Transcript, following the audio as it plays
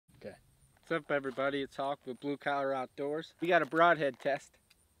What's up, everybody? It's Hawk with Blue Collar Outdoors. We got a broadhead test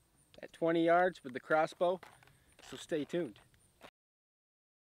at 20 yards with the crossbow, so stay tuned.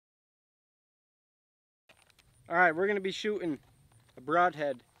 Alright, we're going to be shooting a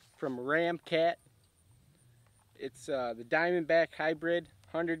broadhead from Ramcat. It's the Diamondback hybrid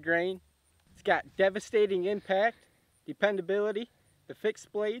 100 grain. It's got devastating impact, dependability. The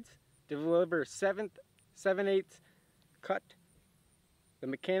fixed blades deliver 7/8 cut. The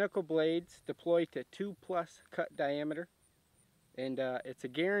mechanical blades deploy to 2+ cut diameter, and it's a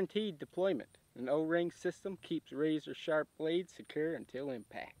guaranteed deployment. An O-ring system keeps razor sharp blades secure until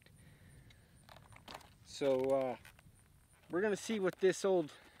impact. So we're going to see what this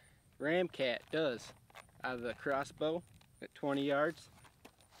old Ramcat does out of the crossbow at 20 yards.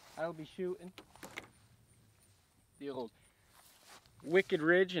 I'll be shooting the old Wicked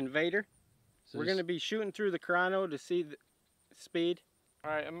Ridge Invader. So we're going to be shooting through the chrono to see the speed.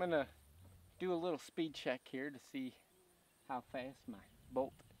 Alright, I'm going to do a little speed check here to see how fast my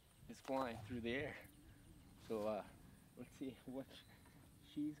bolt is flying through the air. So let's see what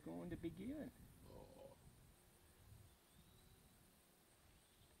she's going to begin.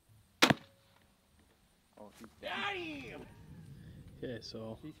 Oh, she's damn! Okay,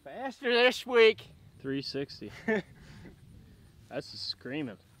 so she's faster this week. 360. That's just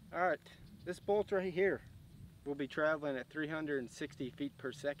screaming. Alright, this bolt right here will be traveling at 360 feet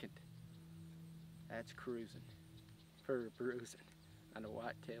per second. That's cruising for bruising on a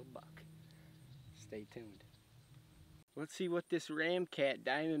whitetail buck. Stay tuned. Let's see what this Ramcat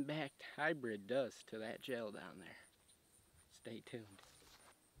Diamondback hybrid does to that gel down there. Stay tuned.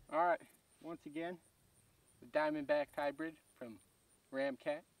 Alright, once again, the Diamondback hybrid from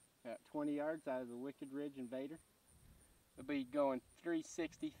Ramcat at 20 yards out of the Wicked Ridge Invader. It'll be going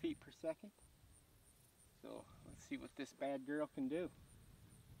 360 feet per second. So let's see what this bad girl can do.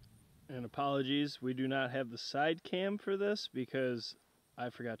 And apologies, we do not have the side cam for this because I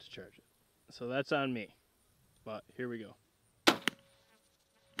forgot to charge it. So that's on me. But here we go.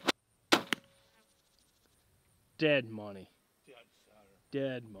 Dead money.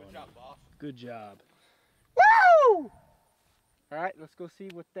 Dead money. Good job, boss. Good job. Woo! Alright, let's go see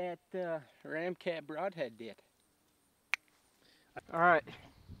what that Ramcat broadhead did. Alright.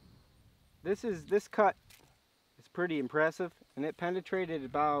 This cut is pretty impressive, and it penetrated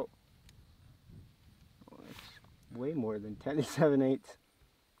about, it's way more than 10 7/8.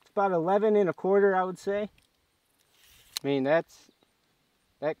 It's about 11 1/4, I would say. I mean, that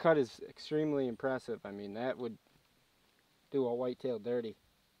cut is extremely impressive. I mean, that would do a whitetail dirty.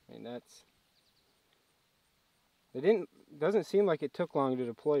 I mean, doesn't seem like it took long to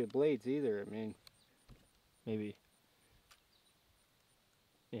deploy the blades either. I mean, maybe.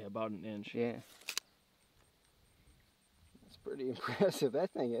 Yeah, about an inch. Yeah. It's pretty impressive.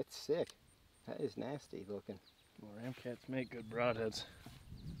 That thing, it's sick. That is nasty looking. Well, Ramcats make good broadheads.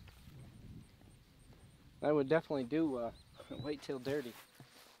 That would definitely do whitetail dirty.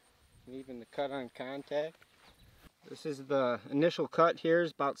 And even the cut on contact. This is the initial cut here,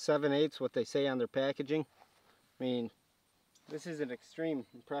 is about 7/8, what they say on their packaging. I mean, this is an extreme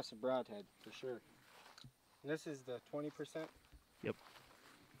impressive broadhead for sure. And this is the 20%? Yep.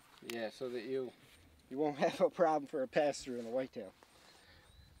 Yeah, so that you won't have a problem for a pass-through in a whitetail.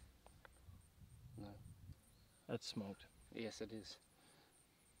 No. That's smoked. Yes, it is.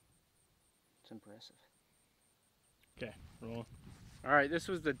 It's impressive. Okay, roll. Alright, this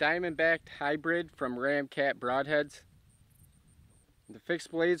was the Diamondback hybrid from Ramcat broadheads. The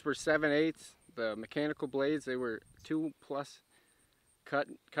fixed blades were 7/8. The mechanical blades, they were 2+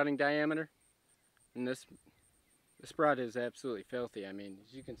 cutting diameter. And this broadhead is absolutely filthy. I mean,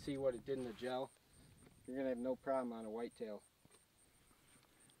 as you can see what it did in the gel, you're going to have no problem on a whitetail.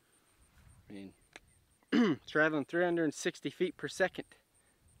 I mean, traveling 360 feet per second.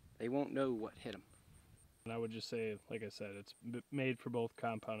 They won't know what hit them. And I would just say, like I said, it's made for both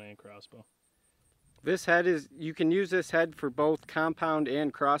compound and crossbow. This head is, you can use this head for both compound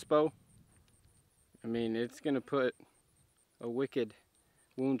and crossbow. I mean, it's going to put a wicked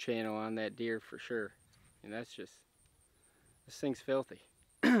wound channel on that deer for sure. And that's just, this thing's filthy.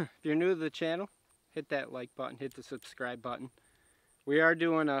 If you're new to the channel, hit that like button, hit the subscribe button. We are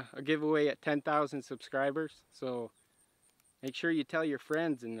doing a giveaway at 10,000 subscribers, so make sure you tell your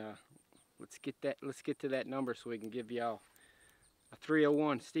friends, and let's get to that number so we can give y'all a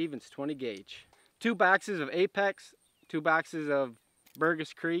 301 Stevens 20 gauge. 2 boxes of Apex, 2 boxes of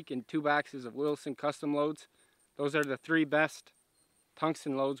Burgess Creek, and 2 boxes of Wilson custom loads. Those are the 3 best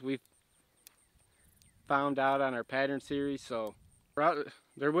tungsten loads we've found out on our pattern series. So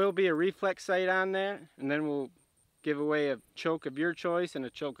there will be a reflex sight on that, and then we'll give away a choke of your choice and a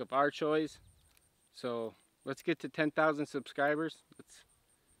choke of our choice. So let's get to 10,000 subscribers.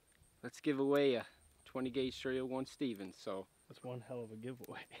 Let's give away a 20 gauge 301 Stevens. So that's one hell of a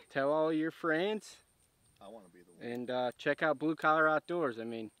giveaway. Tell all your friends. I want to be the one. And check out Blue Collar Outdoors. I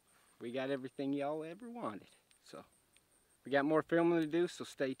mean, we got everything y'all ever wanted. So we got more filming to do, so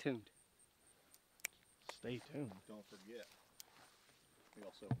stay tuned. Stay tuned. Don't forget, we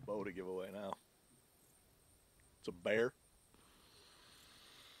also have a bow to give away now. It's a bear.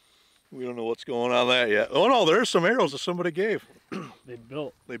 We don't know what's going on that yet. Oh no, there's some arrows that somebody gave. They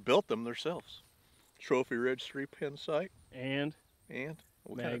built them themselves. Trophy Ridge 3-pin sight. And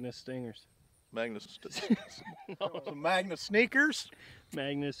Magnus stingers. Magnus no. Some Magnus sneakers.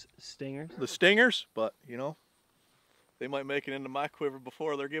 Magnus stingers. The stingers, but you know, they might make it into my quiver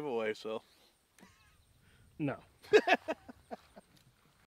before their giveaway, so. No.